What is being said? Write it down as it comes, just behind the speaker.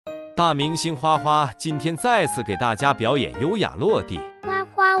大明星花花今天再次给大家表演优雅落地。花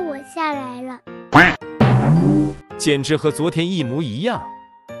花，我下来了，简直和昨天一模一样。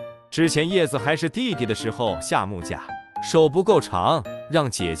之前叶子还是弟弟的时候下木架，手不够长，让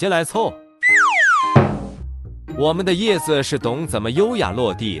姐姐来凑。我们的叶子是懂怎么优雅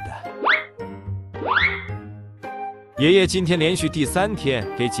落地的。爷爷今天连续第3天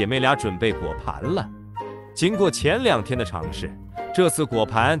给姐妹俩准备果盘了。经过前2天的尝试，这次果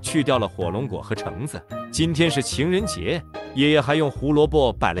盘去掉了火龙果和橙子。今天是情人节，爷爷还用胡萝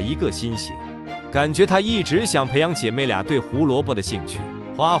卜摆了一个心形，感觉他一直想培养姐妹俩对胡萝卜的兴趣。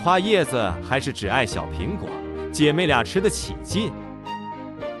花花叶子还是只爱小苹果，姐妹俩吃得起劲。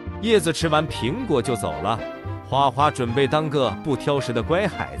叶子吃完苹果就走了，花花准备当个不挑食的乖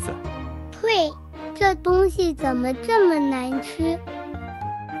孩子。呸！这东西怎么这么难吃？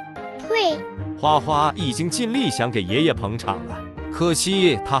呸！花花已经尽力想给爷爷捧场了，可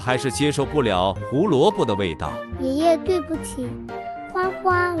惜他还是接受不了胡萝卜的味道。爷爷，对不起，花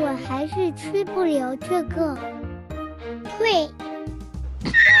花，我还是吃不了这个。呸！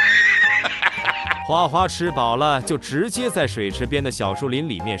花花吃饱了就直接在水池边的小树林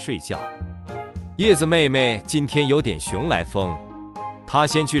里面睡觉。叶子妹妹今天有点熊来疯，她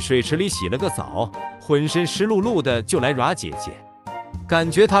先去水池里洗了个澡，浑身湿漉漉的就来抓姐姐，感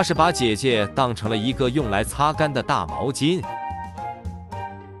觉她是把姐姐当成了一个用来擦干的大毛巾。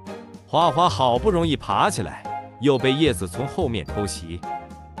花花好不容易爬起来，又被叶子从后面偷袭。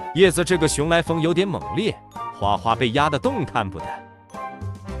叶子这个熊来疯有点猛烈，花花被压得动弹不得。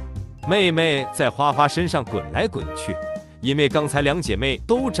妹妹在花花身上滚来滚去，因为刚才2姐妹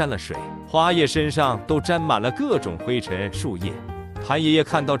都沾了水，花叶身上都沾满了各种灰尘树叶。谭爷爷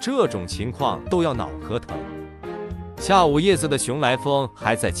看到这种情况都要脑壳疼。下午叶子的熊来疯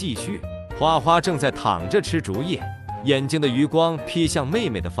还在继续，花花正在躺着吃竹叶，眼睛的余光瞥向妹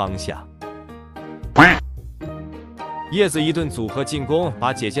妹的方向。叶子一顿组合进攻，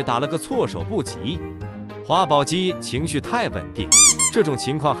把姐姐打了个措手不及。花宝鸡情绪太稳定，这种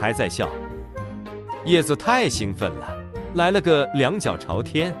情况还在笑。叶子太兴奋了，来了个2脚朝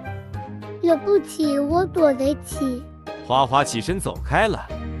天。惹不起，我躲得起。花花起身走开了，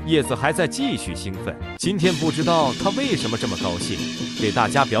叶子还在继续兴奋。今天不知道他为什么这么高兴，给大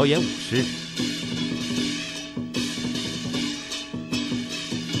家表演舞狮。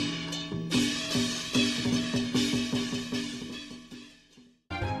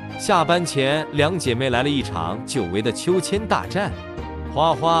下班前，2姐妹来了一场久违的秋千大战。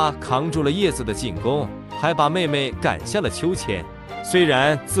花花扛住了叶子的进攻，还把妹妹赶下了秋千，虽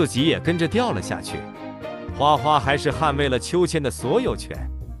然自己也跟着掉了下去。花花还是捍卫了秋千的所有权。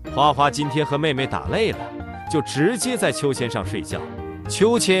花花今天和妹妹打累了，就直接在秋千上睡觉。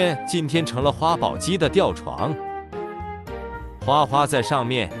秋千今天成了花宝鸡的吊床。花花在上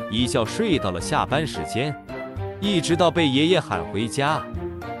面一觉睡到了下班时间，一直到被爷爷喊回家，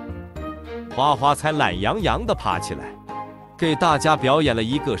花花才懒洋洋地爬起来，给大家表演了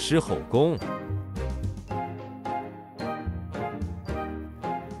一个狮吼功。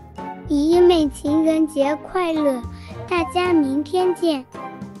姨妹情人节快乐，大家明天见。